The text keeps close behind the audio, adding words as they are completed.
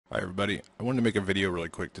Hi everybody, I wanted to make a video really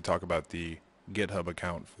quick to talk about the GitHub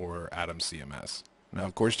account for Atom CMS. Now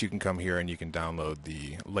of course you can come here and you can download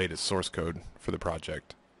the latest source code for the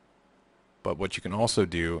project. But what you can also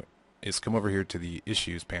do is come over here to the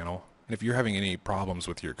issues panel, and if you're having any problems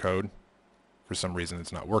with your code, for some reason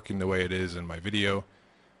it's not working the way it is in my video,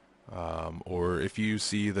 or if you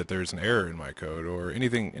see that there's an error in my code or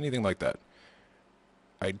anything like that,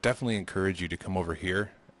 I definitely encourage you to come over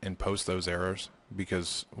here and post those errors,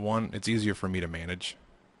 because one, it's easier for me to manage,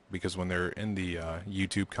 because when they're in the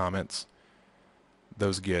YouTube comments,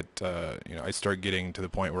 those get I start getting to the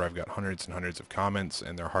point where I've got hundreds and hundreds of comments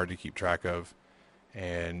and they're hard to keep track of,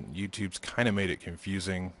 and YouTube's kind of made it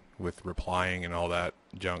confusing with replying and all that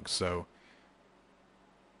junk, so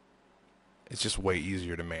it's just way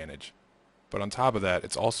easier to manage. But on top of that,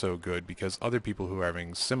 it's also good because other people who are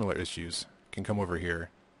having similar issues can come over here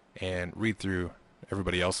and read through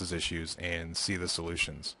everybody else's issues and see the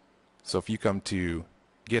solutions. So if you come to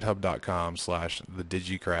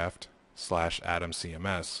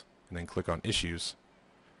github.com/thedigicraft/atomcms and then click on issues,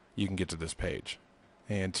 you can get to this page.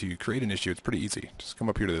 And to create an issue, it's pretty easy. Just come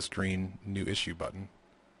up here to this green new issue button,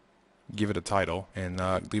 give it a title, and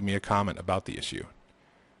leave me a comment about the issue.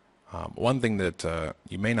 One thing that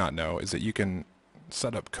you may not know is that you can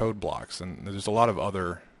set up code blocks, and there's a lot of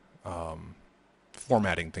other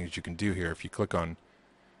formatting things you can do here. If you click on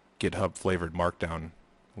GitHub flavored Markdown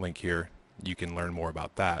link here, you can learn more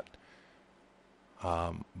about that.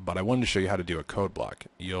 But I wanted to show you how to do a code block.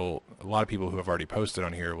 A lot of people who have already posted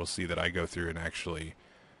on here will see that I go through and actually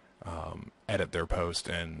edit their post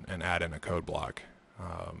and add in a code block.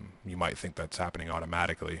 You might think that's happening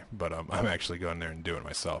automatically, but I'm actually going there and doing it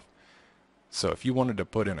myself. So if you wanted to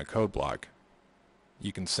put in a code block,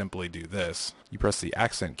 you can simply do this. You press the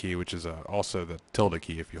accent key, which is also the tilde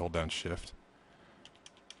key if you hold down shift,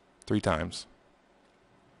 3 times,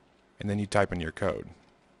 and then you type in your code.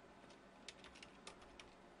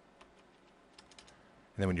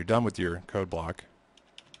 And then when you're done with your code block,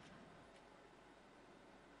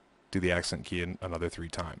 do the accent key another 3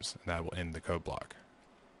 times, and that will end the code block.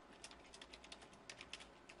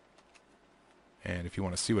 And if you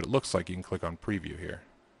want to see what it looks like, you can click on preview here.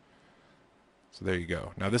 So there you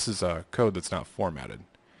go. Now this is a code that's not formatted.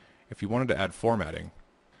 If you wanted to add formatting,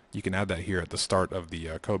 you can add that here at the start of the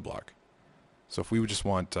code block. So if we would just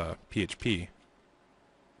want PHP,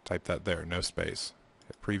 type that there, no space.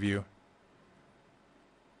 Hit preview.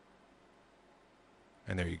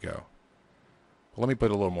 And there you go. Well, let me put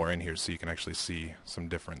a little more in here so you can actually see some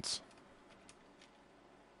difference.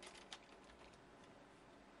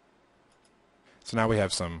 So now we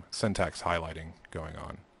have some syntax highlighting going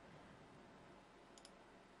on.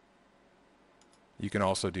 You can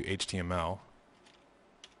also do HTML.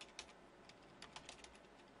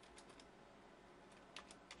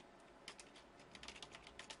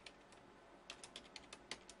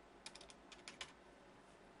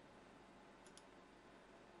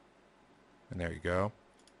 And there you go.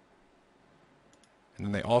 And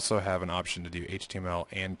then they also have an option to do HTML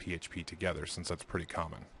and PHP together, since that's pretty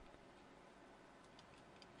common.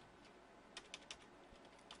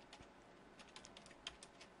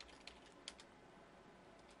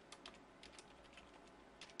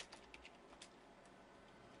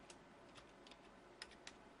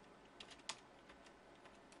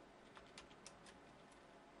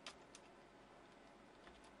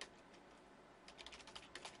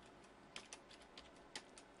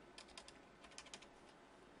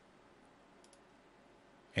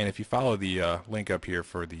 And if you follow the link up here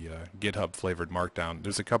for the GitHub flavored Markdown,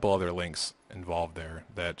 there's a couple other links involved there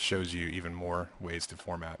that shows you even more ways to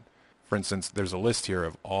format. For instance, there's a list here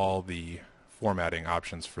of all the formatting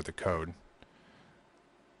options for the code.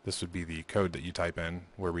 This would be the code that you type in,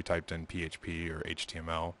 where we typed in PHP or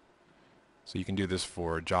HTML. So you can do this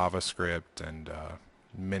for JavaScript and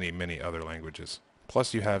many other languages.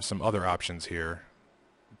 Plus you have some other options here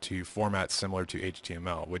to format similar to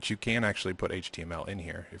HTML, which you can actually put HTML in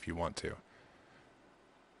here if you want to.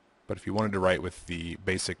 But if you wanted to write with the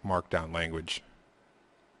basic Markdown language,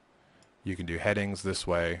 you can do headings this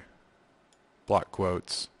way, block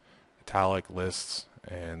quotes, italic lists,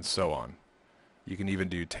 and so on. You can even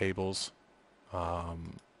do tables.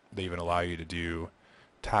 They even allow you to do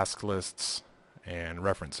task lists and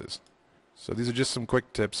references. So these are just some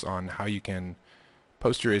quick tips on how you can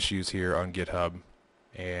post your issues here on GitHub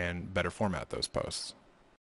and better format those posts.